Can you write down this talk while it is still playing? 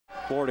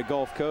Florida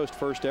Gulf Coast,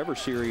 first ever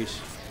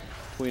series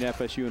between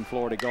FSU and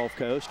Florida Gulf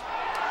Coast.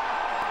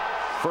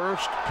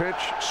 First pitch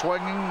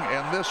swinging,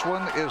 and this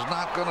one is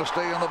not going to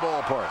stay in the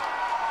ballpark.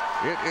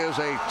 It is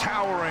a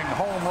towering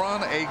home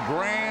run, a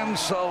grand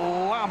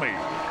salami.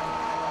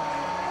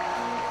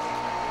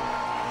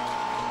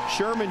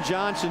 Sherman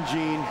Johnson,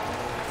 Gene,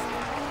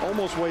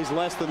 almost weighs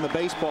less than the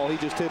baseball he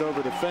just hit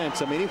over the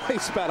fence. I mean, he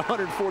weighs about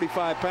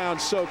 145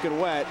 pounds soaking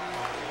wet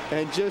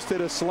and just hit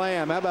a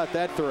slam. How about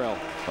that thrill?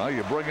 Well,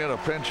 you bring in a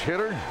pinch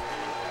hitter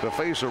to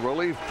face a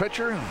relief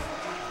pitcher.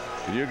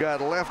 You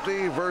got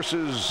lefty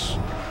versus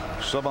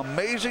some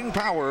amazing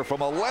power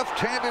from a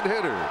left-handed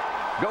hitter.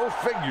 Go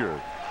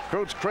figure.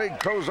 Coach Craig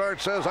Cozart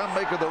says, I'm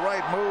making the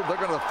right move. They're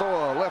going to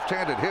throw a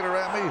left-handed hitter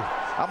at me.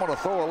 I'm going to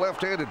throw a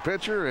left-handed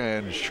pitcher,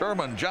 and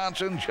Sherman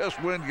Johnson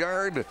just went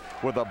yard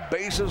with the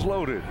bases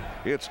loaded.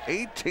 It's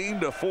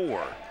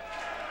 18-4.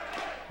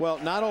 Well,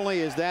 not only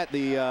is that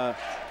the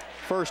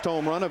first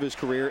home run of his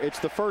career, it's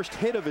the first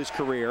hit of his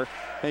career.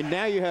 And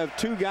now you have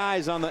two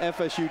guys on the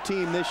FSU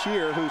team this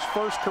year whose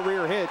first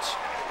career hits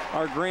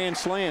are grand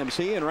slams,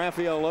 he and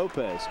Rafael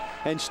Lopez.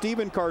 And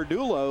Stephen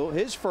Cardullo,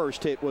 his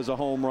first hit was a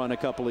home run a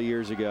couple of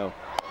years ago.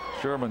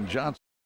 Sherman Johnson.